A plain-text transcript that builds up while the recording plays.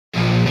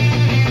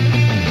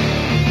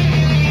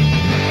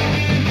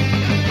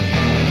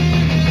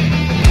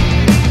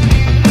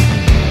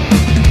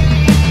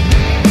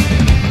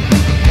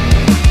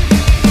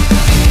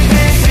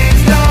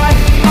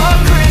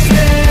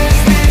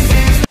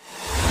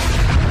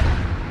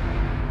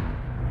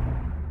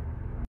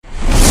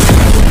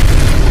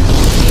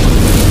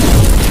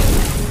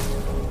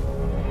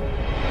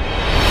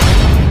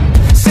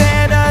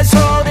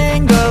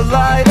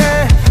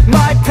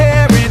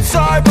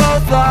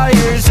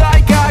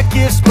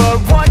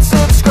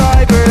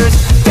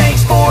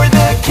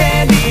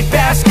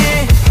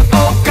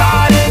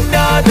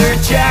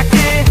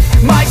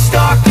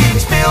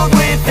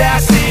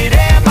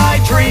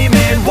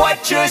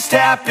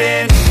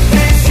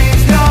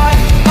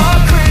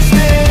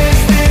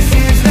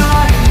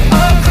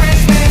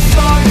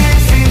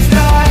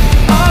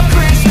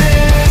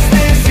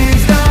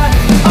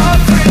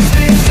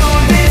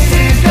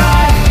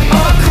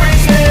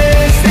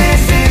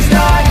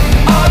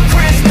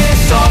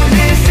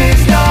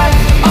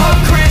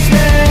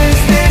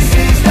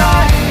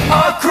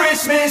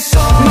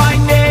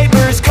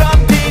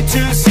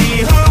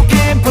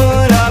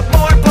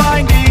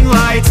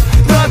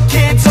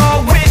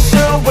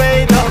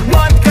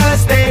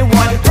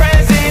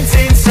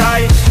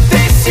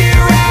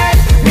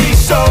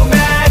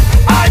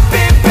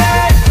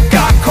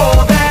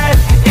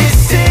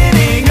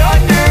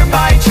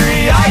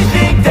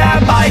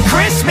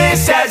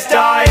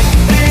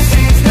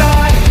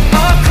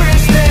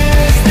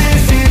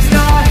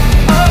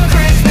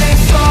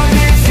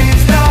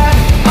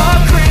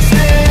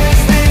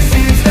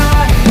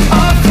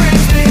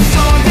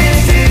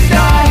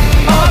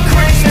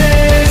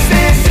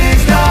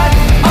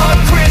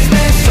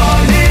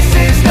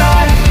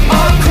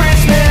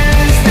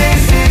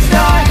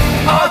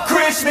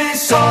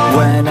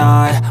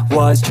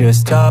was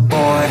just a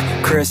boy,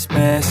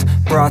 Christmas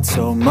brought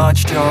so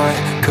much joy.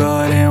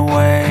 Couldn't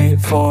wait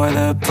for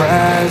the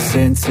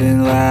presents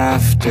and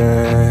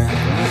laughter.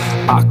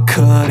 I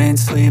couldn't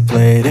sleep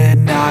late at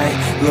night,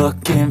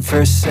 looking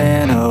for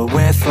Santa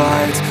with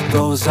lights.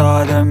 Those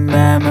are the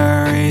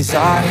memories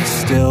I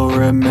still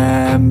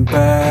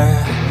remember.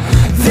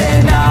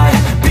 Then I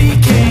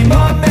became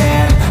a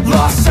man,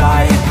 lost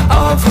sight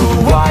of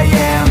who I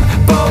am.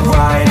 But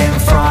right in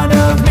front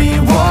of me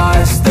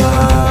was the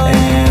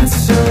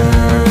answer.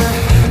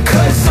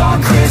 'Cause on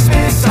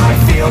Christmas I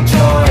feel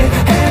joy,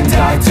 and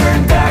I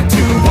turn back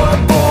to a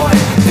boy.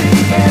 The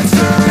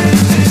answer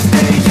is to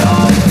stay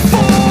young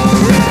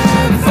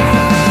forever.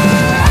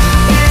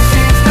 This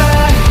is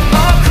not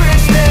a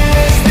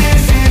Christmas,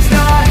 this is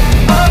not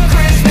a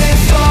Christmas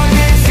song.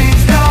 This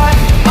is not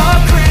a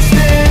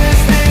Christmas,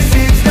 this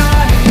is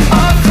not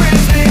a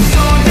Christmas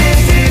song.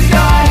 This is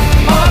not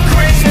a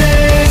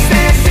Christmas,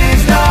 this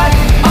is not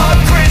a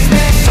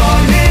Christmas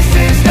song. This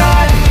is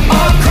not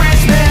a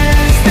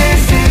Christmas,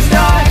 this is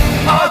not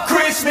a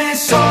Christmas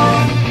song.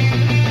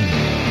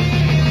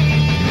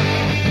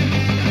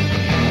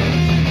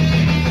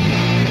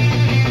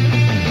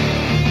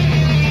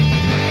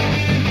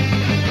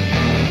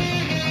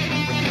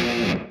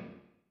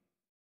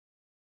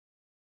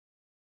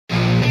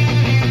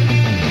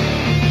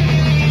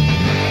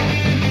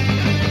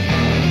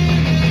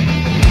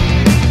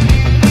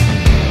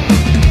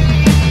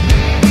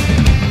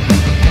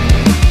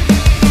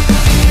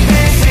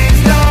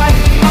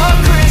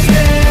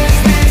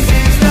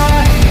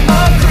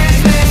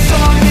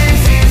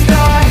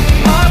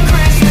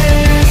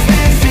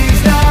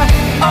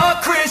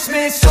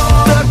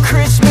 The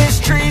Christmas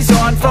tree's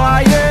on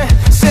fire,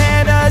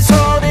 Santa's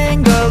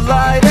holding the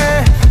lighter.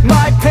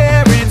 My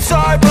parents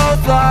are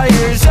both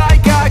liars, I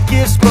got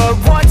gifts but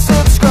 1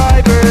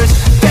 subscribers.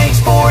 Thanks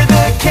for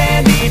the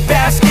candy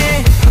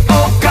basket,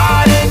 oh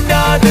got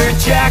another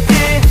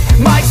jacket.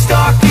 My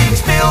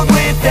stocking's filled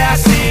with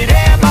acid,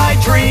 am I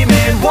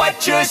dreaming? What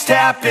just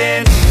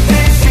happened?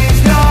 This is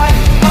not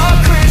a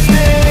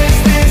Christmas,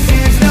 this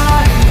is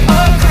not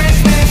a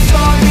Christmas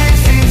song.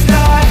 This is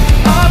not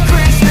a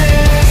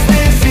Christmas,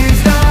 this is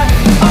not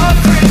a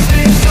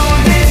Christmas song.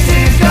 This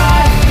is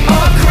not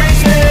a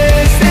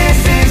Christmas,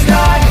 this is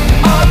not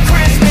a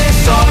Christmas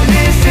song.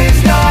 This is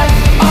not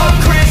a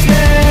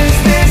Christmas,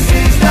 this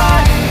is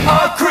not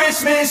a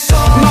Christmas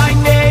song. My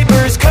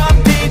neighbors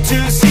compete to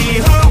see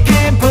who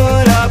can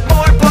put up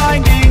more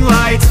blinding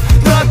lights.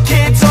 The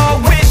kids all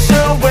wish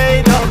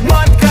away the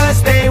month 'cause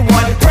they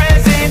want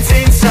presents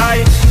in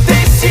sight.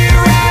 This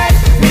year had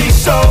me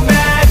so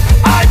mad,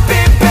 I've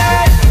been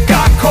bad,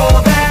 got coal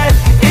that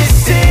is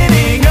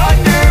sitting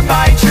under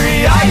my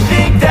tree. I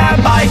think that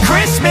my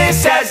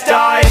Christmas has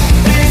died.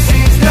 This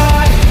is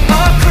not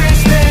a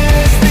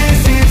Christmas,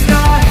 this is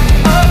not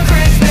a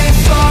Christmas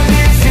song.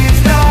 This is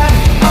not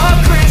a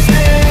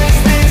Christmas,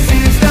 this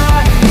is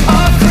not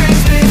a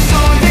Christmas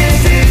song.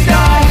 This is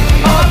not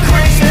a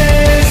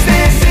Christmas,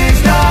 this is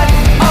not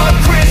a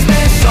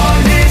Christmas song.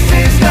 This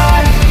is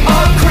not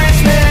a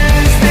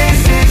Christmas,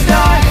 this is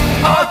not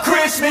a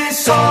Christmas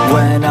song.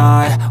 When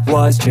I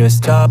was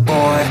just a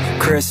boy,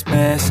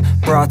 Christmas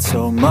brought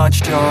so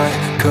much joy.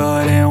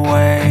 Couldn't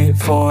wait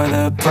for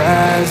the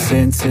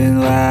presents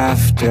and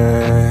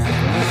laughter.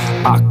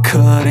 I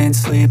couldn't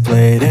sleep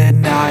late at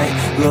night,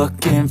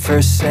 looking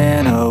for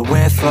Santa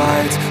with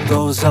lights.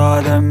 Those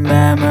are the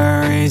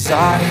memories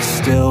I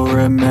still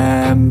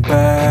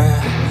remember.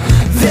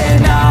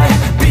 Then I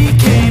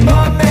became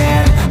a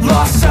man,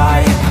 lost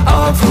sight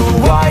of who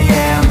I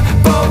am.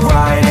 But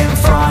right in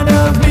front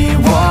of me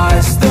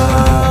was the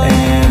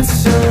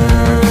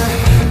answer.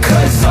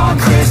 'Cause on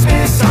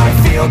Christmas I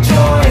feel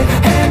joy,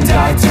 and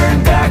I turn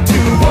back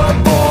to a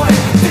boy.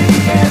 The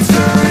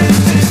answer is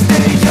to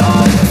stay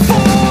young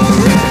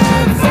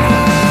forever.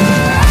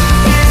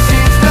 This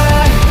is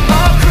not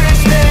a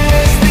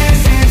Christmas,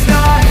 this is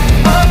not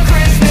a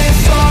Christmas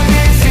song.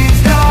 This is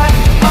not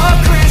a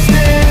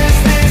Christmas,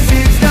 this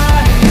is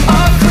not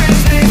a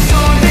Christmas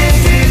song. This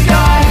is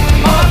not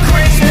a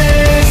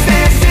Christmas,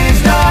 this is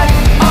not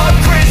a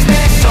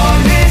Christmas song.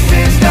 This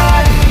is not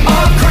a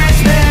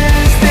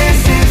Christmas,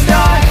 this is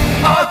not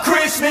a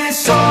Christmas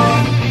song.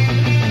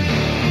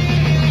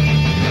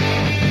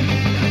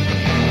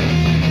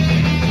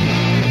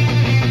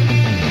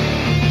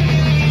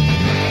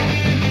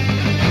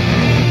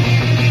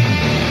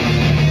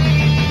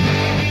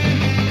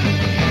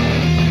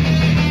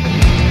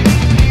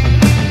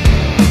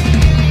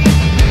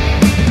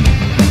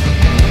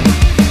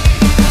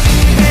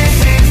 This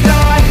is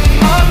not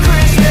a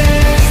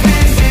Christmas,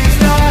 this is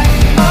not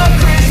a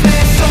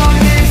Christmas song.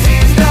 This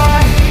is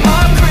not a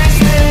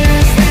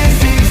Christmas, this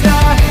is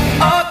not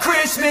a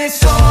Christmas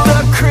song.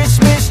 The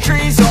Christmas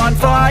tree's on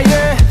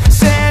fire,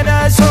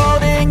 Santa's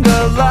holding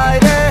the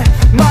lighter.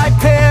 My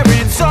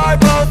parents are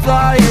both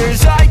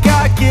liars, I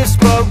got gifts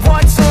but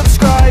 1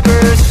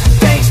 subscribers.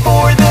 Thanks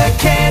for the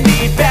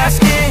candy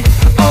basket,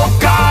 oh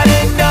got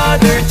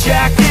another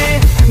jacket.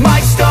 My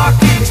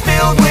stocking's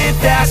filled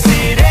with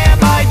acid, am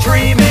I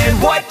dreaming?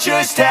 What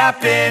just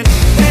happened?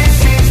 This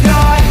is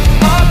not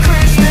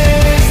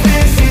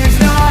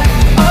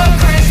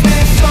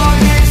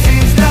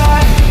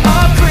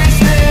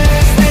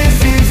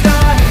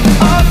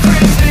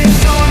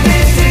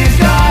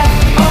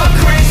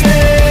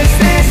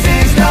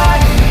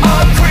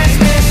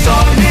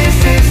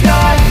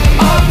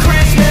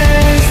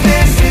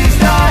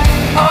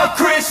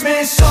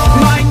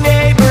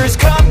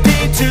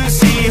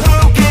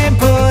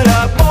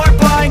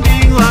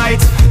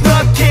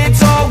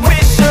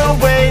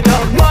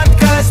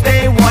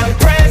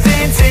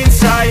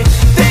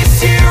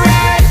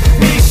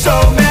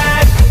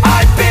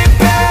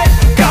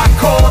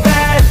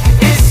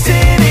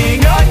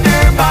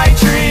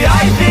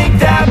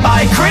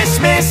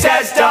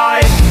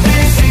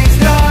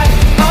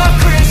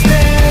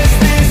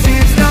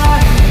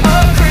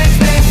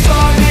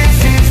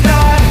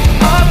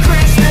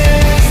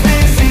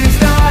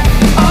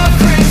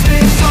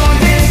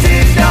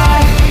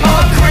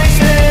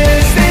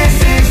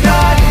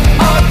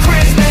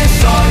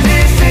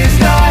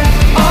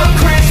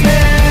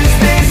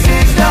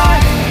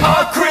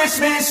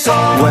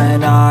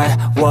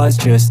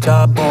just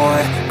a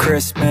boy,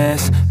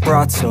 Christmas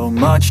brought so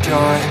much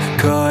joy.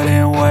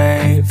 Couldn't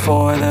wait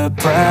for the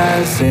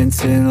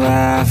presents and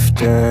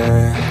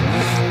laughter.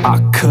 I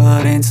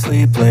couldn't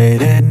sleep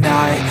late at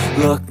night,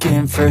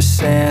 looking for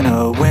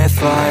Santa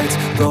with lights.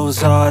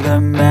 Those are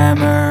the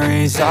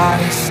memories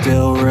I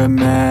still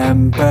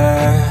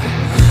remember.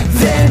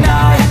 Then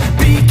I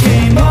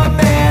became a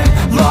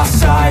man,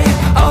 lost sight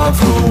of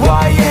who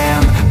I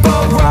am,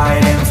 but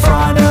right in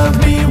front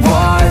of me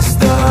was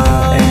the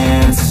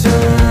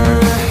answer.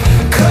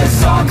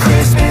 'Cause on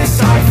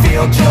Christmas I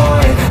feel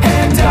joy,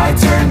 and I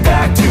turn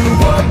back to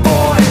a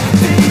boy.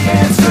 The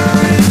answer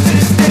is to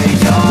stay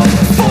young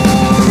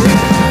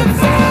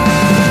forever.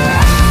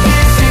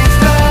 This is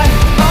not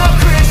a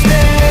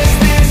Christmas,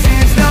 this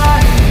is not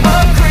a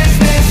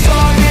Christmas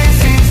song. This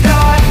is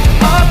not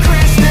a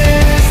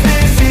Christmas,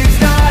 this is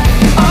not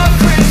a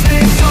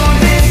Christmas song.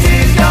 This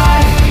is not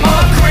a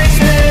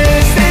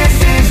Christmas, this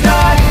is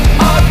not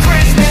a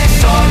Christmas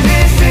song.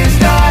 This is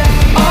not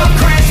a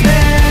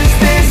Christmas,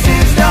 this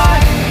is not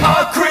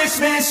a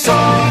Christmas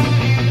song.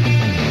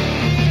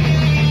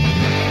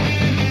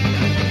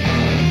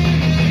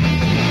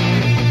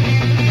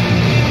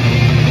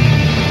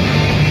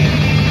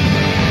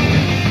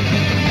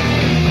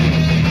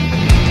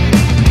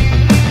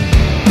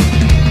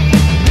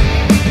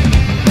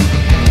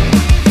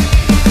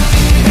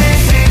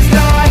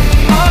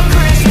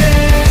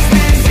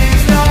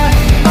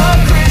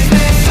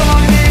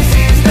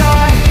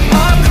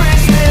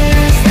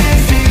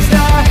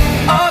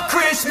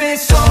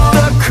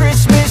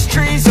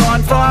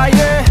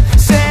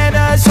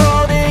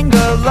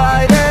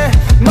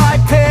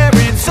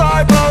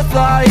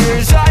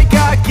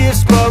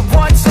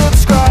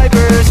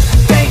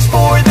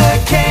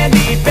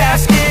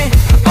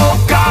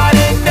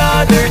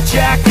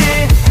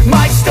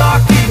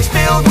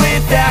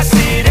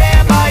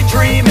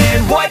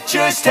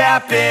 Just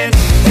happened.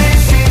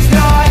 This is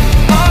not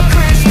a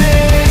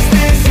Christmas,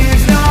 this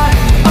is not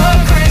a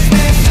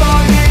Christmas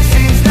song. This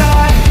is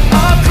not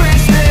a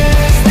Christmas,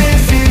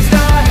 this is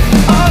not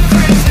a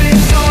Christmas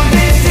song.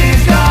 This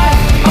is not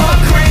a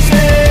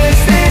Christmas,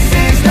 this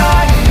is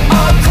not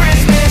a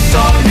Christmas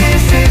song.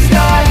 This is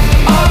not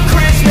a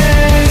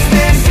Christmas,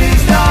 this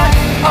is not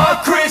a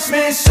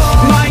Christmas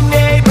song. My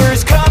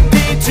neighbors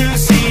compete to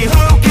see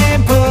who can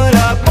put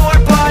up more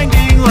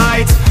blinding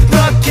lights.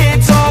 The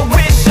kids all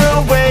wish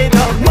away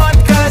the month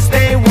 'cause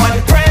they want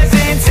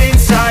presents in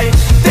sight.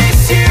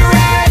 This year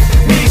had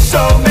me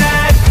so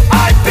mad,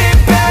 I've been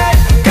bad,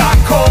 got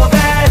coal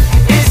that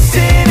is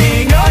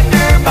sitting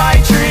under my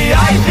tree.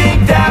 I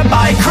think that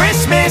my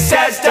Christmas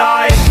has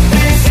died.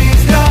 This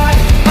is not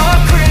a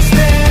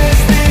Christmas,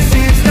 this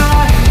is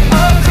not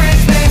a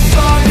Christmas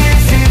song.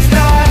 This is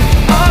not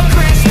a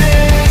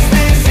Christmas,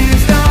 this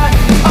is not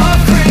a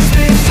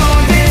Christmas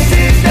song. This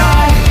is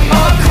not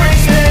a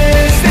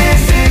Christmas,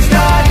 this is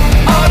not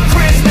a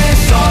Christmas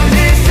song.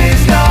 This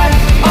is not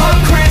a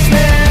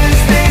Christmas,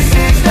 this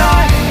is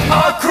not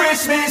a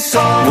Christmas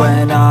song.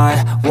 When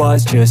I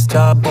was just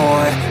a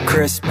boy,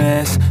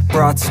 Christmas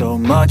brought so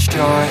much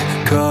joy.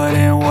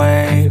 Couldn't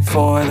wait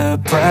for the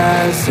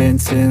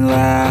presents and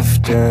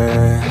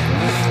laughter.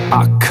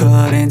 I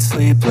couldn't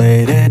sleep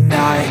late at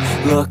night,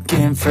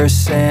 looking for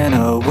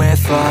Santa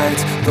with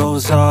lights.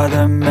 Those are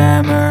the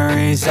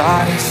memories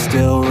I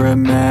still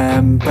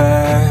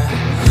remember.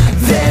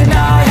 Then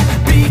I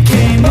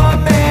became a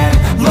man,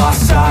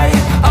 lost sight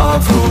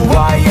of who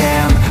I am.